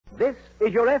This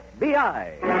is your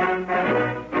FBI.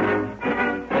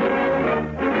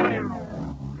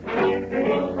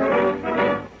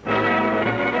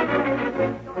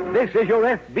 This is your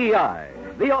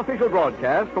FBI, the official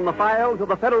broadcast from the files of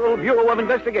the Federal Bureau of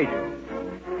Investigation.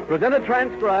 Presented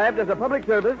transcribed as a public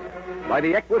service by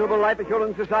the Equitable Life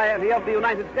Assurance Society of the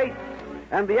United States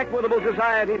and the Equitable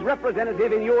Society's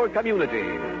representative in your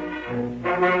community.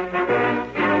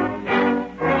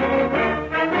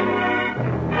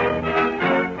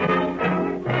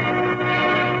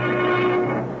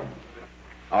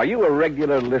 Are you a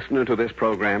regular listener to this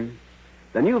program?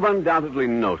 Then you've undoubtedly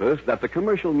noticed that the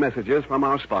commercial messages from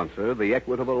our sponsor, the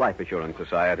Equitable Life Assurance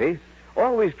Society,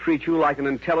 always treat you like an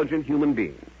intelligent human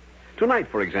being. Tonight,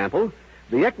 for example,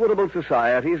 the Equitable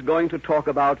Society is going to talk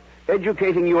about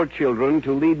educating your children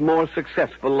to lead more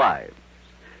successful lives.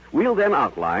 We'll then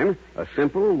outline a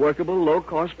simple, workable,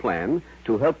 low-cost plan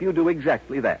to help you do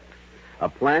exactly that. A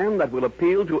plan that will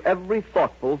appeal to every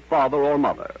thoughtful father or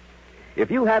mother. If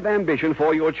you have ambition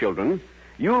for your children,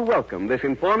 you'll welcome this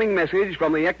informing message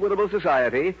from the Equitable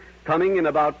Society coming in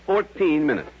about 14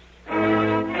 minutes.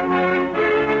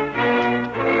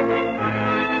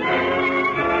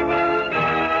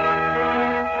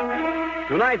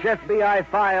 Tonight's FBI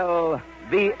file,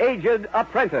 The Aged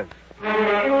Apprentice.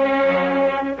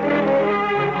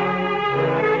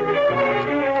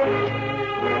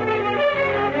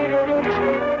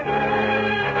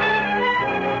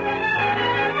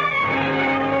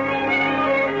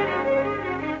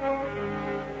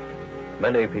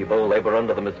 Many people labor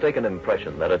under the mistaken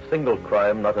impression that a single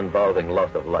crime not involving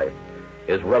loss of life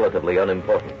is relatively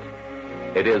unimportant.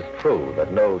 It is true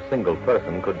that no single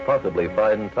person could possibly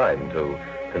find time to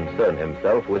concern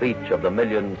himself with each of the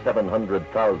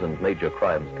 1,700,000 major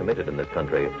crimes committed in this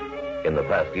country in the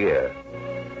past year.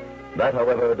 That,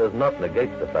 however, does not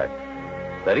negate the fact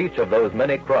that each of those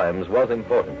many crimes was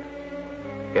important.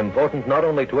 Important not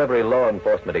only to every law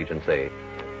enforcement agency,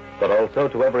 but also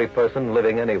to every person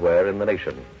living anywhere in the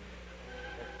nation.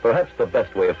 Perhaps the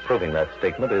best way of proving that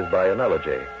statement is by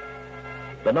analogy.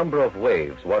 The number of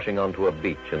waves washing onto a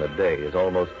beach in a day is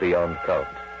almost beyond count.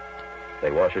 They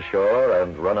wash ashore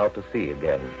and run out to sea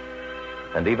again.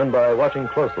 And even by watching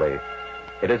closely,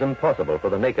 it is impossible for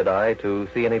the naked eye to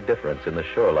see any difference in the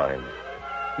shoreline.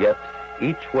 Yet,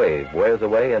 each wave wears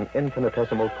away an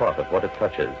infinitesimal part of what it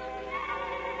touches.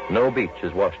 No beach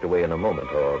is washed away in a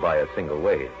moment or by a single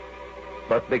wave.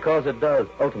 But because it does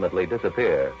ultimately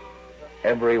disappear,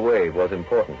 every wave was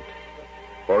important,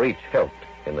 for each helped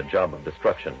in the job of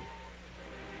destruction.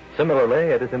 Similarly,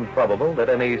 it is improbable that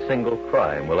any single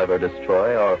crime will ever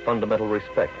destroy our fundamental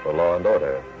respect for law and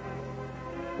order.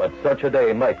 But such a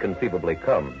day might conceivably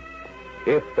come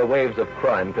if the waves of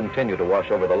crime continue to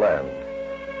wash over the land.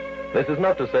 This is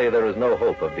not to say there is no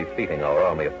hope of defeating our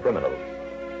army of criminals.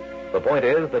 The point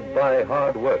is that by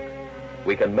hard work,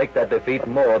 we can make that defeat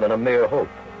more than a mere hope.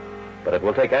 But it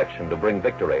will take action to bring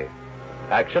victory.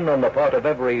 Action on the part of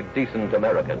every decent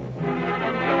American.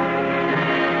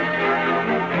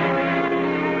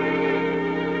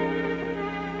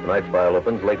 Tonight's file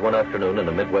opens late one afternoon in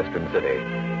a Midwestern city.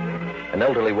 An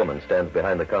elderly woman stands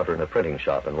behind the counter in a printing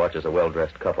shop and watches a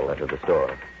well-dressed couple enter the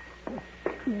store.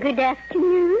 Good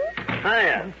afternoon.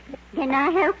 Hiya. Can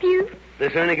I help you?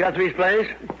 This Ernie Guthrie's place?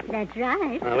 That's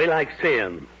right. We like to see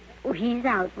him. Oh, he's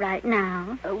out right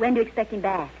now. When do you expect him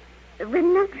back? But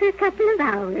not for a couple of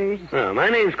hours. Oh, my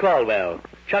name's Caldwell.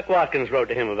 Chuck Watkins wrote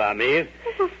to him about me.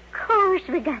 Of course,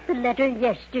 we got the letter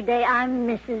yesterday. I'm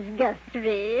Mrs.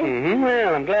 Guthrie. Mm-hmm.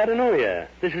 Well, I'm glad to know you.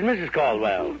 This is Mrs.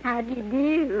 Caldwell. How do you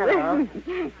do? Hello.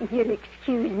 If you'll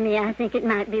excuse me, I think it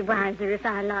might be wiser if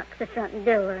I lock the front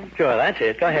door. Sure, that's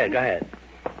it. Go ahead.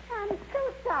 I'm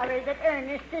so sorry that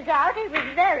Ernest is out. He was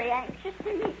very anxious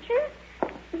to meet you.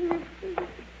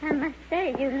 I must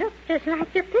say, you look just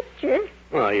like your picture.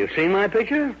 Oh, you've seen my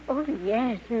picture? Oh,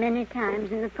 yes, many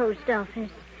times in the post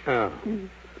office. Oh.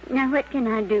 Now, what can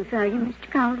I do for you, Mr.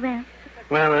 Caldwell?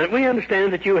 Well, we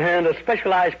understand that you handle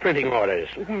specialized printing orders.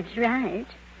 That's right.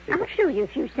 I'll show you a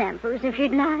few samples if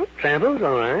you'd like. Samples?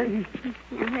 All right.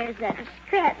 Now, where's that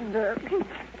scrapbook?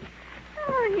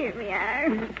 Oh, here we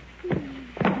are.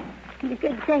 The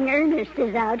good thing Ernest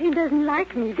is out. He doesn't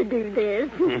like me to do this.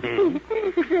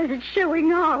 He says it's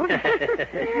showing off.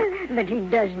 But he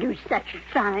does do such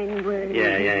fine work.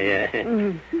 Yeah. Yeah.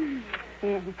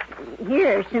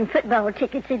 Here are some football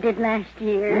tickets he did last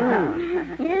year.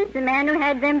 Oh. Yes, the man who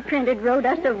had them printed wrote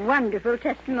us a wonderful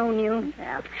testimonial.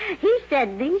 Well, He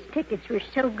said these tickets were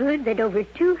so good that over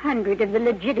 200 of the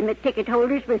legitimate ticket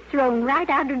holders were thrown right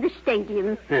out of the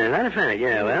stadium. Yeah, that a fact,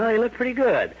 yeah. Well, they look pretty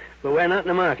good. But we're not in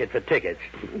the market for tickets.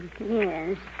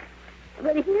 Yes.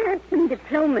 Well, here are some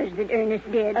diplomas that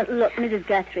Ernest did. Look, Mrs.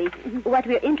 Guthrie, what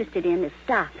we're interested in is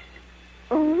stocks.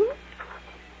 Oh?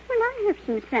 Well, I have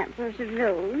some samples of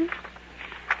those.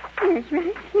 Yes,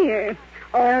 right here.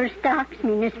 Oil stocks,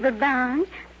 municipal bonds.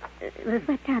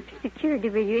 What type of security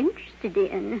were you interested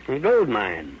in? A gold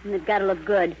mine. And they've got to look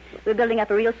good. We're building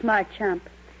up a real smart chump.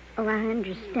 Oh, I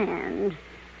understand.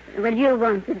 Well, you'll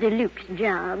want the deluxe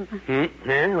job.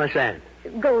 Yeah, what's that?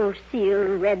 Gold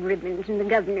seal, red ribbons, and the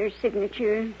governor's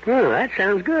signature. Oh, that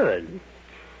sounds good.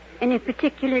 Any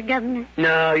particular governor?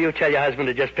 No, you tell your husband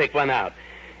to just pick one out.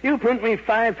 You print me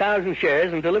 5,000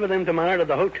 shares and deliver them tomorrow to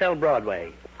the Hotel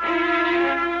Broadway.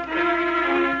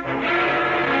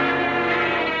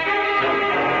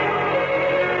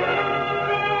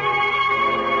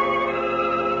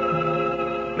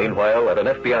 Meanwhile, at an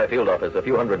FBI field office a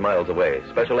few hundred miles away,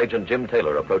 Special Agent Jim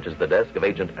Taylor approaches the desk of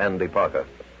Agent Andy Parker.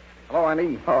 Hello,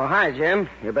 Andy. Oh, hi, Jim.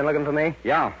 You been looking for me?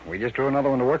 Yeah, we just drew another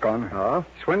one to work on. Oh?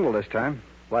 Swindle this time.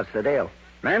 What's the deal?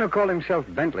 Man who called himself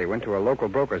Bentley went to a local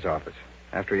broker's office.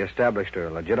 After he established a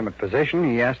legitimate position,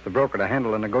 he asked the broker to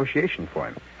handle a negotiation for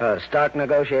him. Stock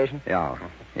negotiation? Yeah.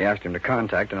 He asked him to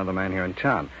contact another man here in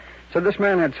town. Said this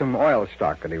man had some oil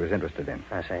stock that he was interested in.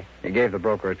 I see. He gave the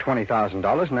broker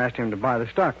 $20,000 and asked him to buy the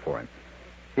stock for him.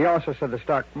 He also said the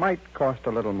stock might cost a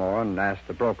little more and asked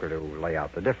the broker to lay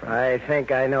out the difference. I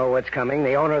think I know what's coming.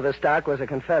 The owner of the stock was a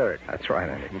Confederate. That's right,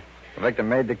 Andy. The victim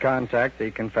made the contact.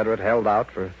 The Confederate held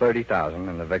out for $30,000,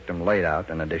 and the victim laid out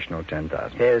an additional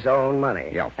 $10,000. His own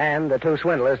money. Yeah. And the two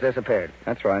swindlers disappeared.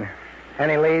 That's right.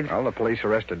 Any leads? Well, the police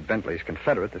arrested Bentley's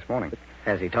Confederate this morning.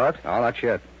 Has he talked? Oh, not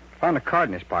yet. Found a card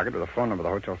in his pocket with a phone number of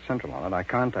the Hotel Central on it. I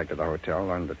contacted the hotel,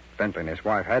 learned that Bentley and his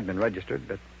wife had been registered,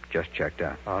 but just checked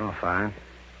out. Oh, fine.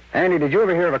 Andy, did you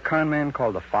ever hear of a con man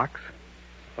called the Fox?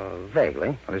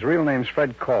 Vaguely. Well, his real name's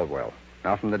Fred Caldwell.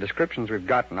 Now, from the descriptions we've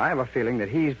gotten, I have a feeling that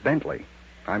he's Bentley.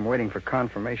 I'm waiting for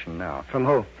confirmation now. From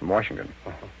who? From Washington.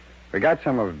 Uh-huh. We got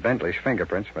some of Bentley's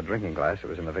fingerprints from a drinking glass that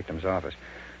was in the victim's office.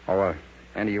 Oh,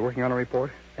 Andy, you working on a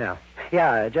report? Yeah.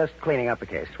 Yeah, just cleaning up the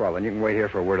case. Well, then you can wait here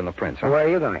for a word on the prints, huh? Where are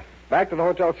you going? Back to the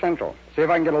Hotel Central. See if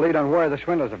I can get a lead on where the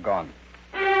swindlers have gone.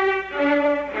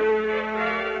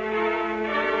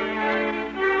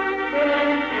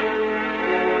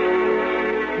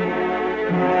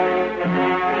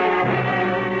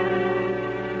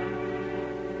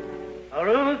 Oh,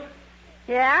 Ruth?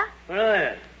 Yeah?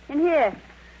 Well, In here.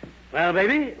 well,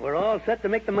 baby, we're all set to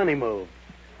make the money move.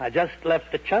 I just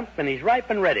left the chump, and he's ripe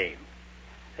and ready.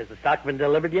 Has the stock been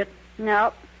delivered yet?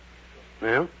 No.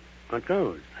 Well, what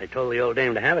goes? I told the old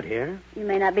dame to have it here. You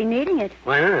may not be needing it.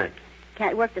 Why not?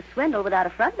 Can't work the swindle without a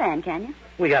front man, can you?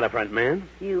 We got a front man.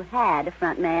 You had a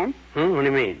front man. What do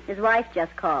you mean? His wife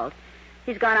just called.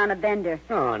 He's gone on a bender.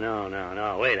 Oh,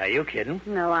 no. Wait, are you kidding?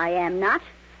 No, I am not.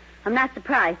 I'm not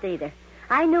surprised either.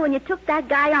 I knew when you took that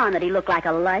guy on that he looked like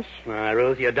a lush.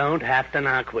 Ruth, you don't have to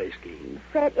knock whiskey.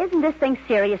 Fred, isn't this thing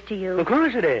serious to you? Of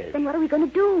course it is. Then what are we going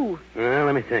to do? Well,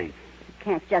 let me think.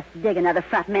 Can't just dig another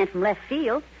front man from left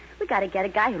field. We got to get a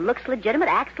guy who looks legitimate,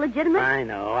 acts legitimate. I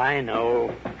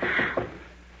know.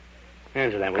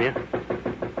 Answer that, will you?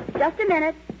 Just a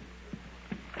minute.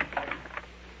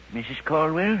 Mrs.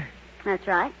 Caldwell? That's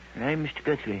right. I'm Mr.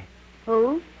 Guthrie.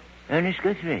 Who? Ernest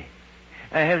Guthrie.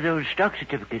 I have those stock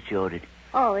certificates you ordered.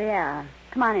 Oh, yeah.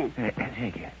 Come on in.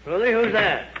 Thank you. Willie, who's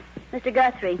that? Mr.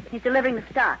 Guthrie. He's delivering the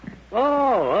stock.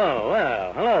 Oh,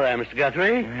 well. Hello there, Mr.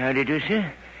 Guthrie. How do you do, sir?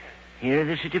 Here are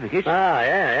the certificates.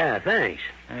 Yeah, thanks.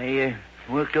 I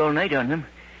worked all night on them.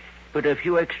 Put a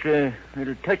few extra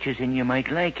little touches in you might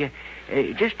like.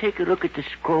 Just take a look at the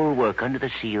scroll work under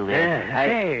the seal there. Yeah.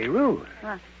 Hey, Ruth.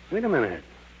 What? Wait a minute.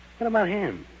 What about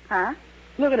him? Huh?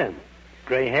 Look at him.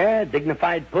 Gray hair,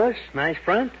 dignified puss, nice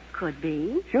front. Could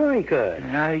be. Sure he could.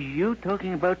 Are you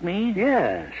talking about me?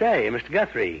 Yeah. Say, Mr.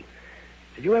 Guthrie,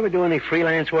 did you ever do any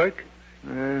freelance work?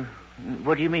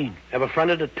 What do you mean? Ever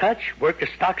fronted a touch, worked a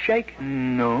stock shake?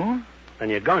 No. Then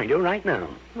you're going to right now.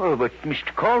 Oh, but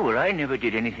Mr. Caldwell, I never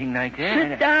did anything like that.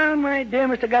 Sit down, my dear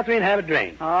Mr. Guthrie, and have a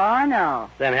drink. Oh, no.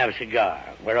 Then have a cigar.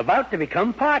 We're about to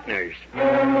become partners.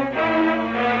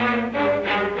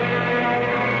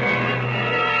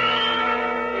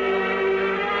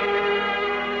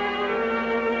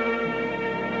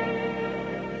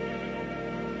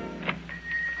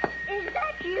 Is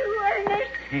that you,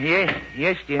 Ernest?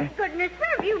 Yes, dear. Goodness,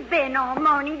 where have you been all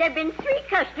morning? There have been 3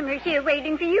 customers here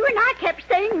waiting for you, and I kept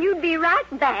saying you'd be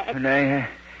right back. And I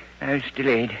was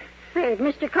delayed. Where's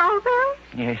Mr. Caldwell?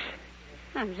 Yes.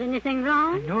 Was anything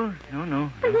wrong? No. Well,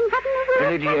 then what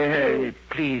in the world? Dear,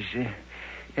 please,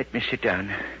 let me sit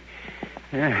down.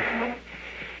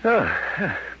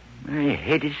 My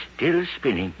head is still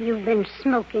spinning. You've been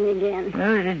smoking again.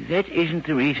 Well, that isn't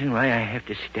the reason why I have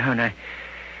to sit down.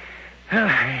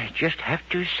 I just have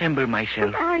to assemble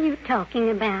myself. What are you talking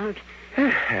about?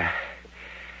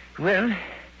 Well,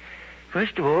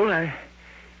 first of all,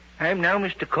 I'm now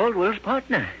Mr. Caldwell's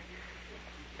partner.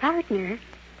 Partner?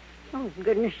 Oh,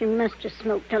 goodness, you must have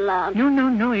smoked a lot.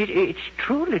 No, it's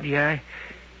true, Lydia.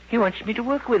 He wants me to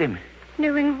work with him.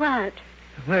 Doing what?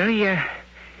 Well, he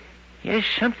has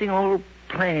something all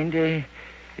planned.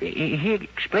 He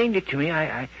explained it to me.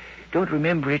 I don't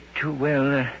remember it too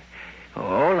well.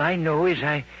 All I know is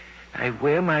I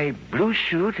wear my blue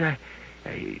suit, I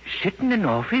sit in an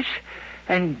office,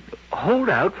 and hold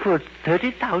out for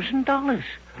 $30,000.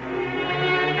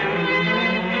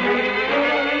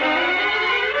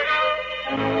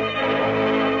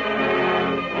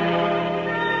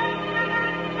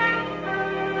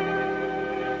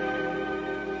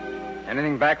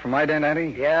 Anything back from my dent,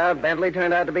 Eddie? Yeah, Bentley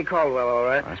turned out to be Caldwell, all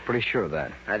right. I was pretty sure of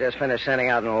that. I just finished sending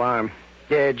out an alarm.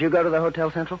 Did you go to the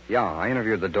Hotel Central? Yeah, I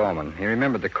interviewed the doorman. He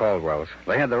remembered the Caldwells.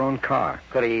 They had their own car.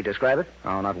 Could he describe it?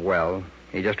 Oh, not well.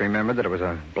 He just remembered that it was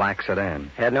a black sedan.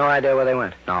 Had no idea where they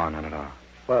went? No, not at all.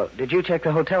 Well, did you check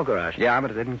the hotel garage? Yeah,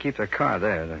 but it didn't keep their car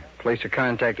there. The police are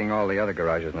contacting all the other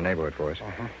garages in the neighborhood for us.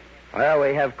 Uh-huh. Well,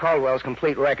 we have Caldwell's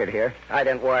complete record here. I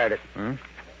didn't wire it. Is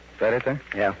that it, there?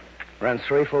 Yeah. Runs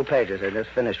 3 full pages. I just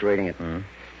finished reading it.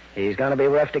 He's going to be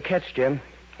rough to catch, Jim.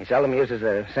 He seldom uses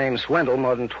the same swindle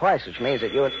more than twice, which means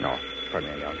that you... No,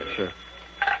 pardon me, I'll get sure.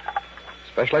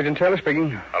 Special Agent Taylor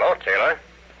speaking. Hello, Taylor.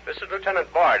 This is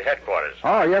Lieutenant Bard, headquarters.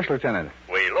 Oh, yes, Lieutenant.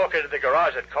 We located the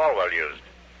garage that Caldwell used.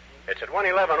 It's at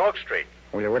 111 Oak Street.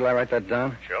 Will you whittle I write that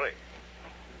down? Surely.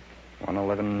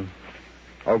 111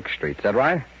 Oak Street. Is that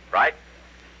right? Right.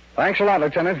 Thanks a lot,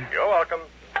 Lieutenant. You're welcome.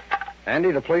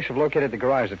 Andy, the police have located the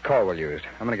garage that Caldwell used.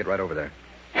 I'm going to get right over there.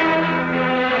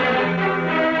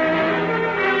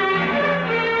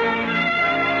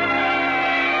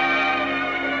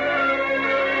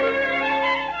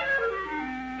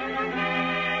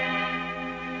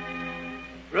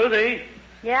 Ruthie?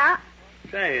 Yeah?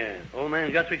 Say, old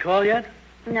man Guthrie called yet?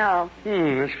 No.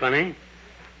 That's funny.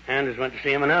 Anders went to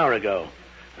see him an hour ago.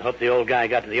 I hope the old guy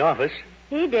got to the office.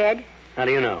 He did. How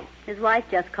do you know? His wife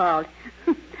just called.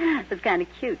 It was kind of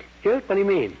cute. Cute? What do you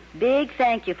mean? Big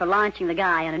thank you for launching the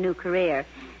guy on a new career.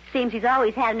 Seems he's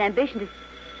always had an ambition to...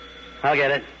 I'll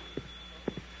get it.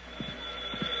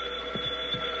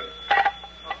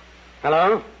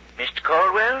 Hello? Mr.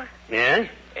 Caldwell? Yes?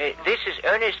 This is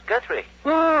Ernest Guthrie.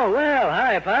 Oh, well,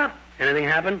 hi, Pop. Anything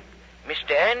happen?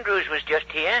 Mr. Andrews was just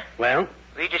here. Well?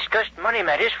 We discussed money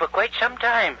matters for quite some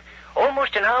time.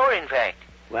 Almost an hour, in fact.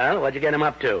 Well, what'd you get him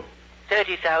up to?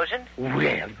 30,000.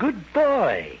 Well, good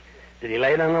boy. Did he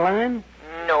lay it on the line?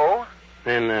 No.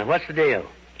 Then what's the deal?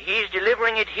 He's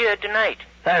delivering it here tonight.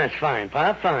 That's fine,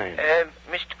 Pop, fine.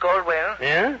 Mr. Caldwell?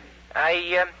 Yeah?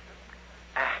 I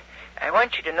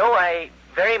want you to know I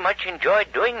very much enjoyed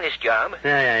doing this job.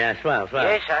 Yeah, swell.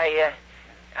 Yes,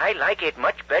 I like it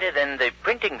much better than the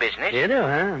printing business. You do,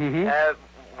 huh? Mm-hmm.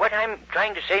 What I'm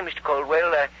trying to say, Mr.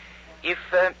 Caldwell, if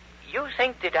you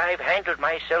think that I've handled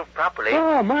myself properly...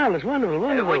 Oh, marvelous, wonderful.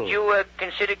 Would you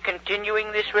consider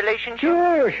continuing this relationship?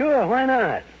 Sure, why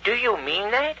not? Do you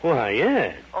mean that? Why,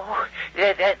 yeah. Oh,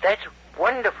 that's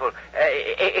wonderful.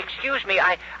 Excuse me,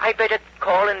 I better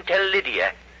call and tell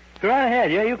Lydia. Go right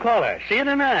ahead, yeah, you call her. See you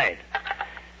tonight.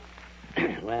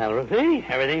 Well, Ruthie,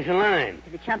 everything's in line.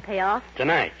 Did the chump pay off?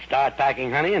 Tonight. Start packing,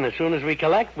 honey, and as soon as we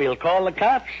collect, we'll call the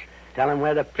cops, tell them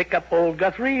where to pick up old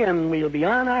Guthrie, and we'll be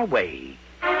on our way.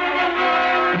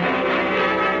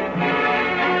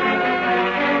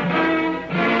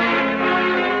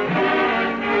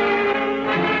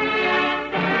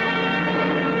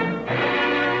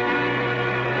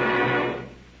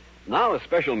 Now a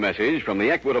special message from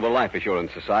the Equitable Life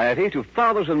Assurance Society to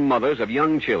fathers and mothers of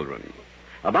young children.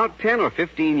 About 10 or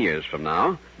 15 years from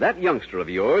now, that youngster of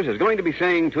yours is going to be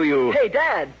saying to you... Hey,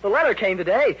 Dad, the letter came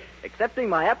today, accepting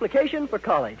my application for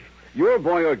college. Your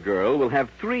boy or girl will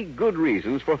have 3 good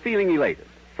reasons for feeling elated.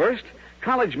 First,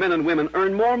 college men and women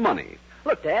earn more money.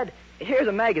 Look, Dad, here's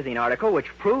a magazine article which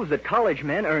proves that college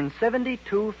men earn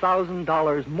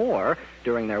 $72,000 more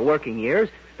during their working years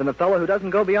than the fellow who doesn't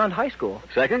go beyond high school.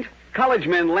 Second, college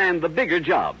men land the bigger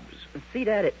jobs. See,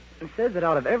 Dad, it says that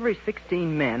out of every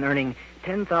 16 men earning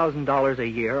 $10,000 a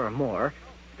year or more,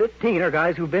 15 are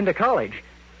guys who've been to college.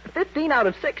 15 out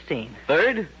of 16.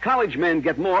 Third, college men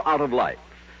get more out of life.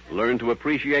 Learn to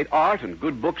appreciate art and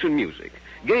good books and music.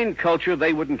 Gain culture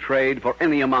they wouldn't trade for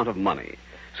any amount of money.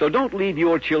 So don't leave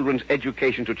your children's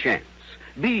education to chance.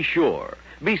 Be sure,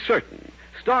 be certain.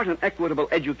 Start an equitable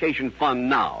education fund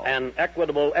now. An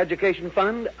equitable education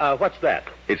fund? What's that?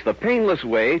 It's the painless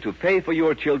way to pay for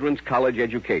your children's college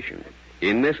education.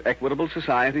 In this Equitable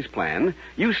Society's plan,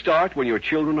 you start when your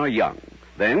children are young.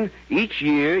 Then, each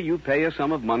year, you pay a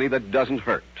sum of money that doesn't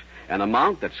hurt, an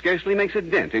amount that scarcely makes a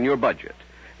dent in your budget.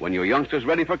 When your youngster's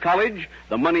ready for college,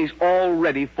 the money's all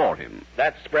ready for him.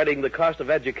 That's spreading the cost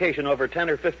of education over 10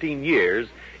 or 15 years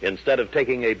instead of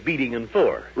taking a beating in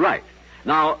 4. Right.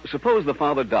 Now, suppose the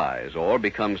father dies or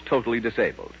becomes totally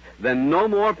disabled. Then no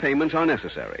more payments are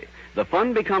necessary. The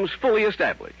fund becomes fully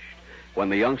established. When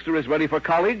the youngster is ready for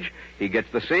college, he gets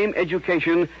the same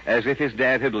education as if his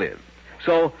dad had lived.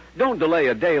 So don't delay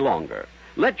a day longer.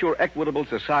 Let your Equitable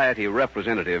Society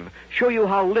representative show you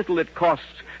how little it costs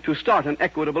to start an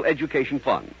Equitable Education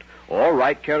Fund. Or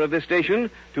write care of this station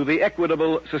to the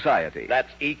Equitable Society.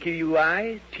 That's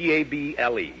EQUITABLE.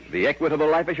 The Equitable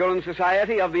Life Assurance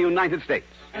Society of the United States.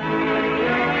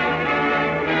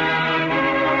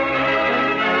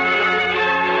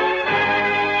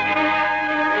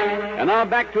 And now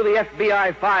back to the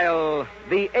FBI file,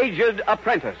 The Aged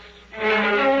Apprentice.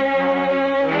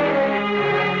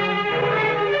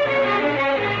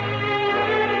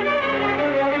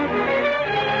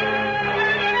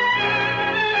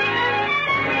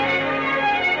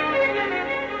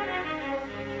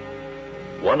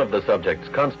 One of the subjects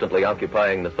constantly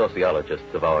occupying the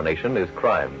sociologists of our nation is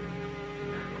crime.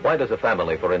 Why does a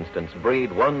family, for instance,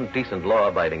 breed one decent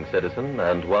law-abiding citizen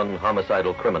and one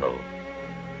homicidal criminal?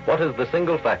 What is the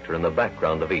single factor in the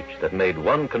background of each that made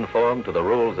one conform to the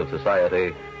rules of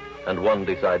society and one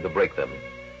decide to break them?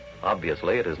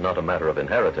 Obviously, it is not a matter of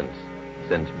inheritance,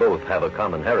 since both have a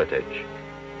common heritage.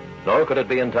 Nor could it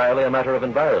be entirely a matter of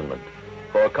environment,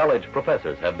 for college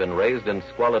professors have been raised in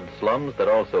squalid slums that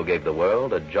also gave the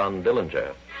world a John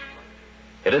Dillinger.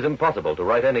 It is impossible to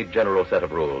write any general set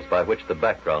of rules by which the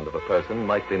background of a person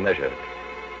might be measured.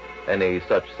 Any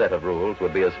such set of rules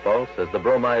would be as false as the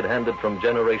bromide handed from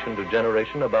generation to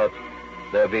generation about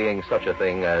there being such a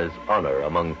thing as honor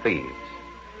among thieves.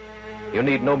 You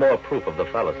need no more proof of the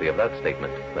fallacy of that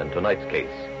statement than tonight's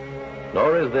case.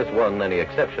 Nor is this one any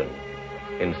exception.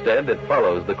 Instead, it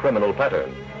follows the criminal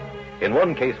pattern. In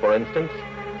one case, for instance,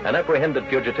 an apprehended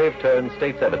fugitive turned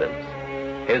state's evidence.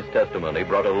 His testimony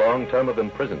brought a long term of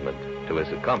imprisonment to his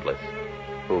accomplice,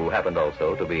 who happened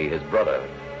also to be his brother.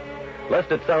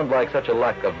 Lest it sound like such a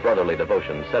lack of brotherly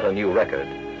devotion set a new record,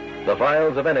 the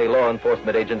files of any law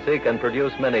enforcement agency can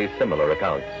produce many similar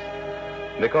accounts.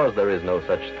 Because there is no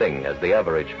such thing as the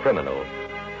average criminal,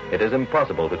 it is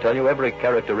impossible to tell you every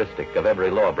characteristic of every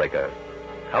lawbreaker.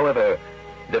 However,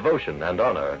 devotion and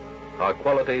honor are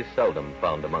qualities seldom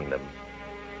found among them.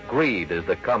 Greed is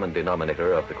the common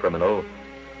denominator of the criminal,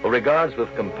 who regards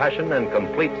with compassion and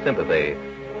complete sympathy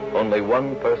only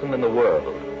one person in the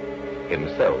world,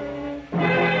 himself.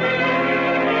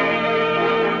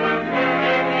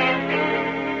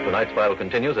 Tonight's file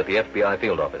continues at the FBI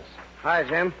field office. Hi,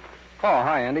 Jim. Oh,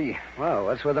 hi, Andy. Well,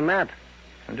 what's with the map?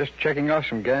 I'm just checking off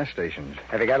some gas stations.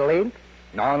 Have you got a lead?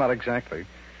 No, not exactly.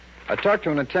 I talked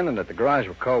to an attendant at the garage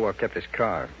where Caldwell kept his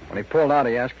car. When he pulled out,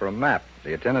 he asked for a map.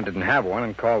 The attendant didn't have one,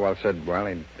 and Caldwell said, well,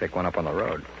 he'd pick one up on the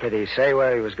road. Did he say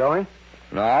where he was going?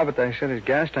 No, but they said his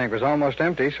gas tank was almost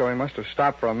empty, so he must have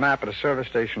stopped for a map at a service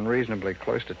station reasonably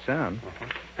close to town.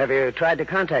 Have you tried to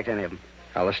contact any of them?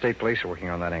 Well, the state police are working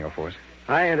on that angle for us.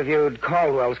 I interviewed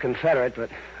Caldwell's Confederate, but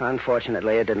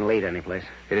unfortunately it didn't lead anyplace.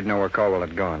 He didn't know where Caldwell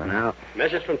had gone, huh? No.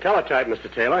 Message from Teletype, Mr.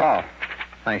 Taylor. Oh,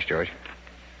 thanks, George.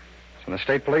 It's from the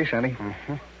state police, Andy.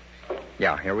 Mm-hmm.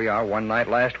 Yeah, here we are. One night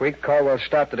last week, Caldwell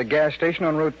stopped at a gas station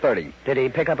on Route 30. Did he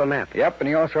pick up a map? Yep, and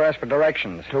he also asked for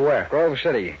directions. To where? Grove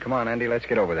City. Come on, Andy, let's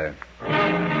get over there.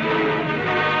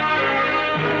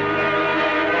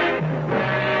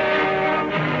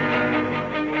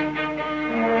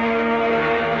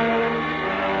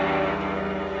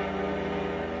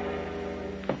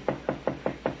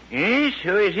 Yes,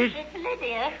 who is it? It's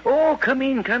Lydia. Oh, come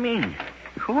in, come in.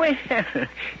 Well,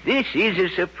 this is a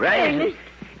surprise. Ernest.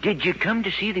 Did you come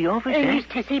to see the office, Ernest,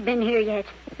 has he been here yet?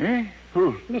 Huh?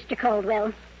 Who? Mr.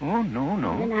 Caldwell. Oh,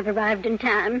 no. Then I've arrived in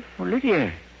time. Oh,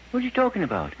 Lydia, what are you talking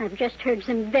about? I've just heard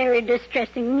some very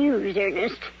distressing news,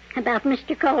 Ernest, about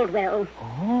Mr. Caldwell.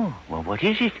 Oh, well, what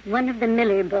is it? One of the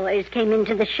Miller boys came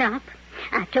into the shop.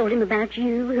 I told him about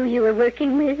you, who you were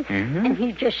working with, Mm-hmm. and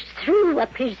he just threw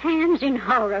up his hands in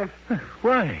horror.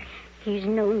 Why? He's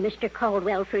known Mr.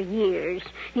 Caldwell for years.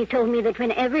 He told me that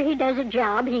whenever he does a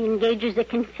job, he engages a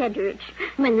Confederate.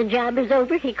 When the job is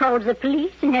over, he calls the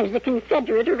police and has the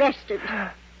Confederate arrested.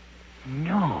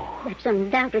 No. That's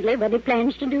undoubtedly what he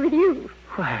plans to do with you.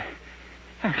 Why,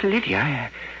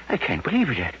 Lydia, I can't believe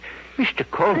it. Mr.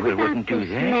 Caldwell wouldn't do this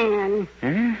that. man,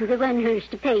 Huh? the one who's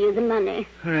to pay you the money.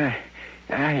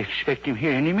 I expect him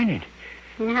here any minute.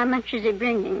 And how much is he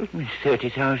bringing?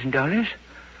 $30,000.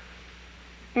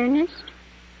 Ernest,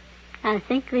 I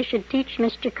think we should teach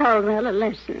Mr. Caldwell a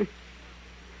lesson.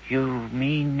 You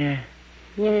mean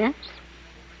Yes?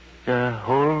 the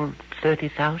whole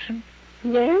 30,000?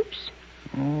 Yes?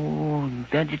 Oh,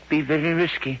 that'd be very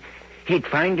risky. He'd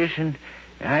find us, and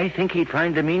I think he'd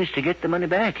find the means to get the money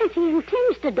back. If he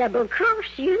intends to double-cross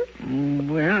you.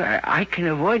 Well, I can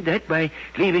avoid that by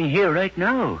leaving here right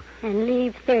now. And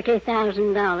leave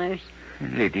 $30,000.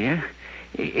 Lydia,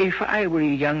 if I were a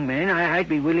young man, I'd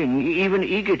be willing, even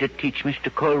eager to teach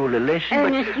Mr. Caldwell a lesson.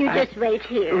 Ernest, you just wait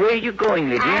here. Where are you going,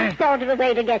 Lydia? I've thought of a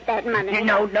way to get that money.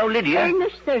 No, Lydia.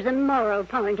 Ernest, there's a moral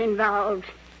point involved.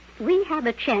 We have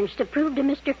a chance to prove to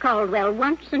Mr. Caldwell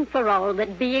once and for all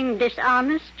that being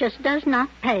dishonest just does not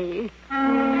pay.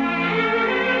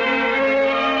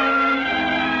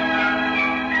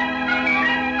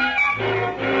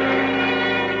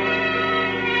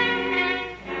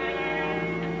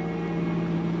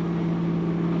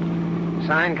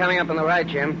 Sign coming up on the right,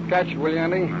 Jim. Catch it, will you,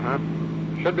 Andy? Uh-huh.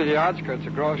 Should be the outskirts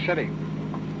of Grove City.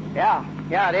 Yeah,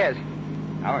 it is.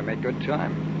 Now we made good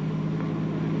time.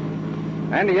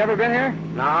 Andy, you ever been here?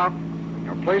 No.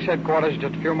 Our police headquarters is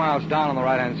just a few miles down on the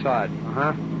right-hand side.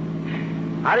 Uh-huh.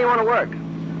 How do you want to work?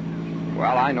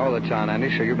 Well, I know the town,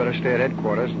 Andy, so you better stay at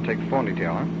headquarters and take the phone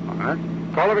detail, huh? Uh-huh.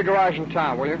 Call every garage in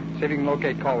town, will you? See if you can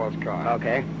locate Caldwell's car.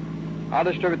 Okay. I'll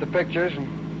distribute the pictures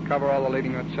and cover all the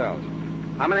leading hotels.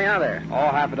 How many are there? Oh,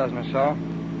 half a dozen or so.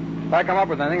 If I come up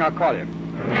with anything, I'll call you.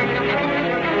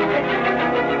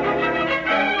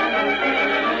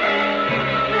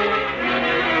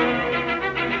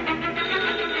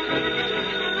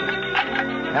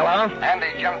 Hello? Andy,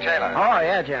 Jim Taylor. Oh,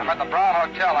 yeah, Jim. I'm at the Brown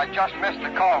Hotel. I just missed the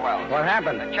Caldwells. What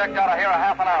happened? They checked out of here a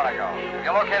half an hour ago. Have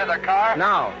you located their car?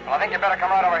 No. Well, I think you better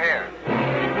come right over here.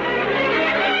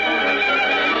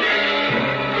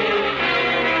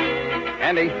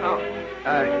 Andy.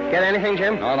 Get anything,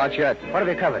 Jim? No, not yet. What have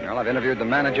you covered? Well, I've interviewed the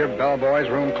manager, bellboys,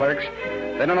 room clerks.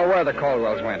 They don't know where the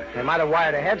Caldwells went. They might have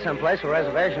wired ahead someplace for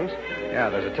reservations. Yeah,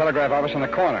 there's a telegraph office on the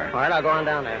corner. All right, I'll go on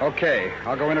down there. Okay.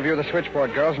 I'll go interview the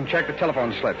switchboard girls and check the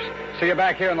telephone slips. See you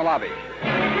back here in the lobby.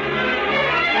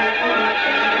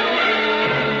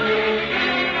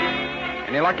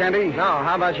 Any luck, Andy? No,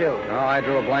 how about you? No, I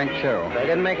drew a blank, too. They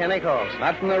didn't make any calls.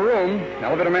 Not from the room. The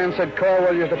elevator man said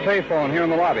Caldwell used a payphone here in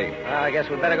the lobby. Well, I guess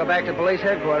we'd better go back to police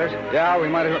headquarters. Yeah, we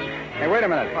might have... Hey, wait a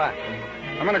minute. What?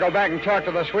 I'm going to go back and talk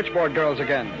to the switchboard girls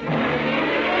again.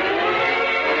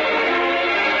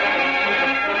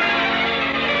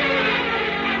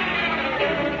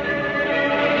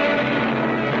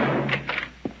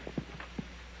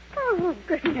 Oh,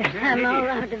 goodness, I'm all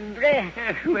out of breath.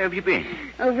 Where have you been?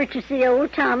 Over to see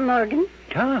old Tom Morgan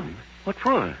Tom? What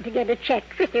for? to get a check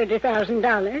for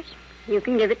 $30,000. You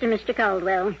can give it to Mr.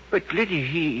 Caldwell. But, Lydia,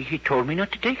 he told me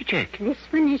not to take a check. This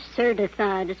one is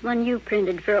certified. It's one you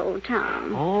printed for old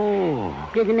Tom.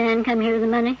 Oh. Did the man come here with the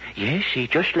money? Yes, he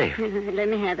just left. Let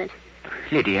me have it.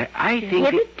 Lydia, I think...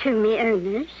 Give it to me,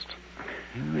 Ernest.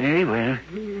 Very well.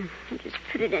 I'll just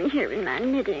put it in here in my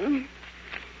knitting.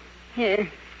 Here,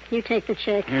 you take the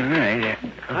check. All right.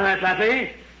 All right,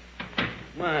 Flappy.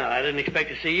 Well, I didn't expect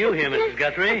to see you here, Mrs.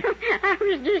 Guthrie. I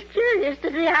was just curious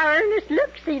to see how Ernest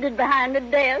looked seated behind the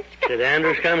desk. Did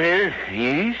Andrews come here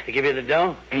Yes? to give you the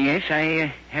dough? Yes,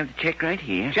 I have the check right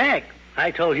here. Check.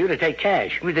 I told you to take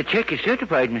cash. Well, the check is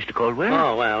certified, Mr. Caldwell.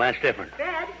 Oh, well, that's different.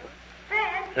 Fred?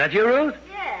 Is that you, Ruth?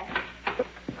 Yeah.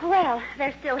 Well,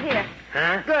 they're still here.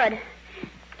 Huh? Good.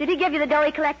 Did he give you the dough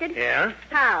he collected? Yeah.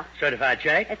 How? Certified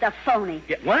check? It's a phony.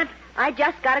 Yeah. What? I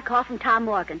just got a call from Tom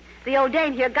Morgan. The old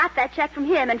dame here got that check from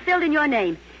him and filled in your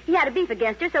name. He had a beef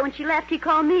against her, so when she left, he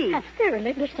called me. That's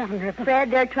thoroughly dishonorable.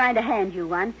 Fred, they're trying to hand you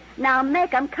one. Now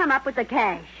make 'em come up with the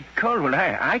cash. Caldwell,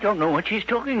 I don't know what she's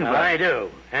talking about. I do.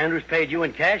 Andrews paid you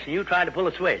in cash, and you tried to pull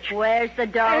a switch. Where's the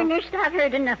dough? Ernest, I've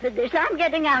heard enough of this. I'm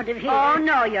getting out of here. Oh,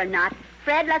 no, you're not.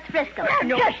 Fred, let's frisk 'em.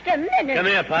 Now, just a minute. Come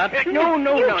here, Pop.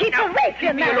 You keep away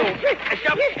from me.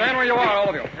 Stand where you are, all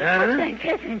of you. Huh? Thank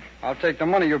heaven. I'll take the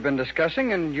money you've been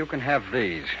discussing, and you can have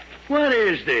these. What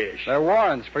is this? They're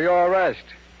warrants for your arrest.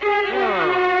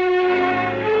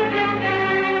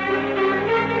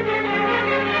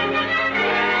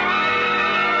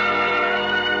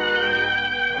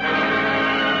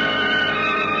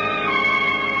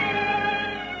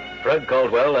 Fred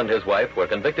Caldwell and his wife were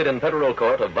convicted in federal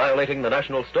court of violating the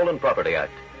National Stolen Property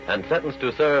Act and sentenced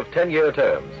to serve 10-year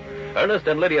terms. Ernest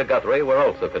and Lydia Guthrie were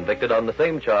also convicted on the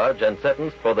same charge and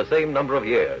sentenced for the same number of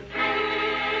years.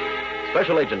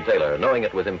 Special Agent Taylor, knowing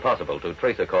it was impossible to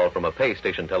trace a call from a pay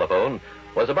station telephone,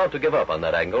 was about to give up on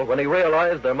that angle when he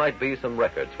realized there might be some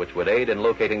records which would aid in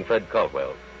locating Fred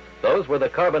Caldwell. Those were the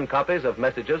carbon copies of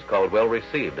messages Caldwell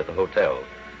received at the hotel.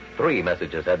 3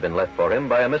 messages had been left for him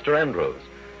by a Mr. Andrews.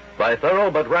 By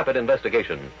thorough but rapid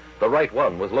investigation, the right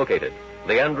one was located.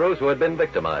 The Andrews who had been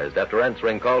victimized after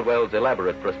answering Caldwell's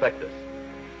elaborate prospectus.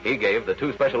 He gave the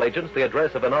 2 special agents the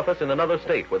address of an office in another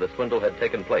state where the swindle had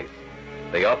taken place.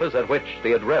 The office at which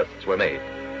the arrests were made.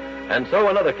 And so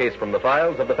another case from the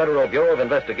files of the Federal Bureau of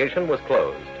Investigation was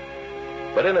closed.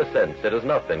 But in a sense, it has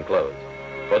not been closed.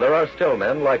 For there are still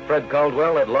men like Fred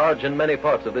Caldwell at large in many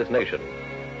parts of this nation.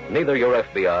 Neither your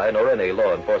FBI nor any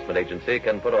law enforcement agency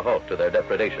can put a halt to their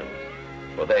depredations,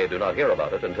 for they do not hear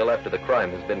about it until after the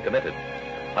crime has been committed.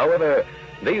 However,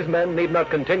 these men need not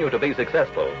continue to be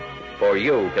successful, for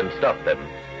you can stop them.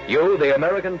 You, the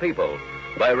American people,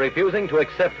 by refusing to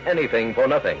accept anything for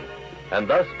nothing, and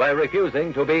thus by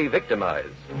refusing to be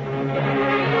victimized.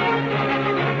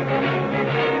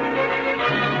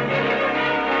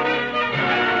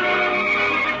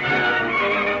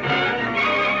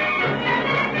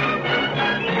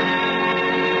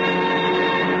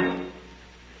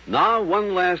 Now,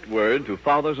 one last word to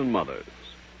fathers and mothers.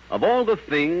 Of all the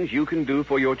things you can do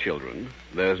for your children,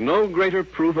 there's no greater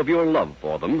proof of your love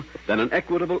for them than an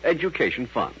equitable education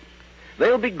fund.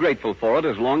 They'll be grateful for it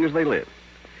as long as they live.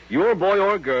 Your boy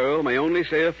or girl may only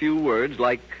say a few words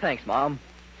like, Thanks, Mom.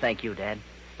 Thank you, Dad.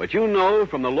 but you know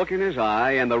from the look in his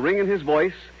eye and the ring in his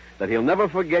voice that he'll never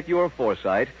forget your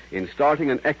foresight in starting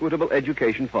an equitable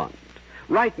education fund.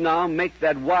 Right now, make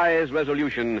that wise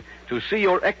resolution to see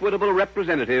your equitable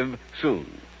representative soon.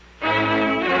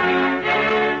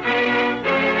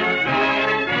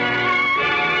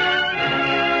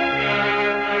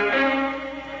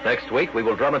 Next week, we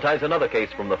will dramatize another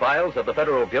case from the files of the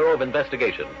Federal Bureau of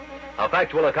Investigation. A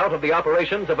factual account of the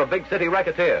operations of a big city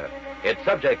racketeer. Its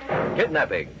subject,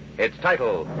 kidnapping. Its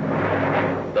title,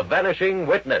 The Vanishing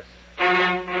Witness.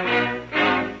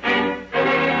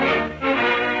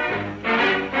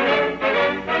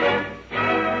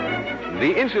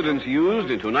 The incidents used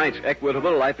in tonight's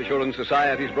Equitable Life Assurance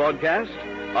Society's broadcast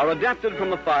are adapted from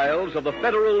the files of the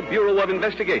Federal Bureau of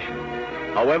Investigation.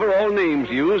 However, all names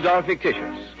used are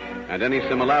fictitious, and any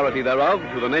similarity thereof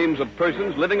to the names of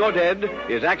persons living or dead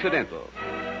is accidental.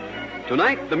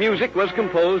 Tonight, the music was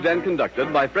composed and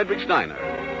conducted by Frederick Steiner.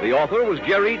 The author was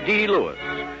Jerry D. Lewis.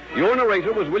 Your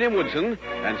narrator was William Woodson,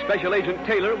 and Special Agent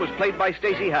Taylor was played by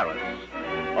Stacey Harris.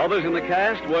 Others in the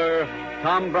cast were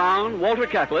Tom Brown, Walter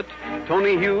Catlett,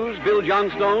 Tony Hughes, Bill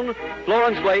Johnstone,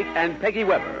 Florence Blake, and Peggy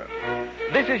Weber.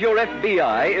 This Is Your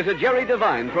FBI is a Jerry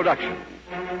Devine production.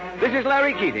 This is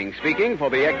Larry Keating speaking for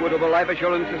the Equitable Life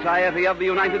Assurance Society of the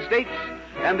United States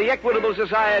and the Equitable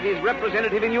Society's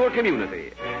representative in your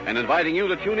community, and inviting you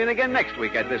to tune in again next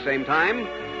week at this same time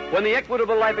when the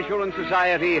Equitable Life Assurance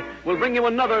Society will bring you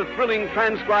another thrilling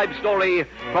transcribed story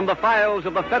from the files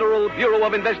of the Federal Bureau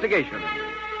of Investigation.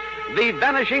 The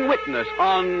Vanishing Witness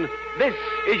on This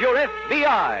Is Your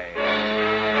FBI.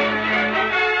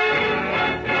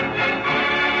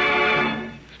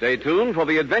 Stay tuned for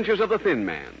the adventures of the Thin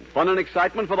Man. Fun and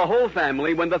excitement for the whole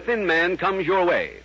family when the Thin Man comes your way.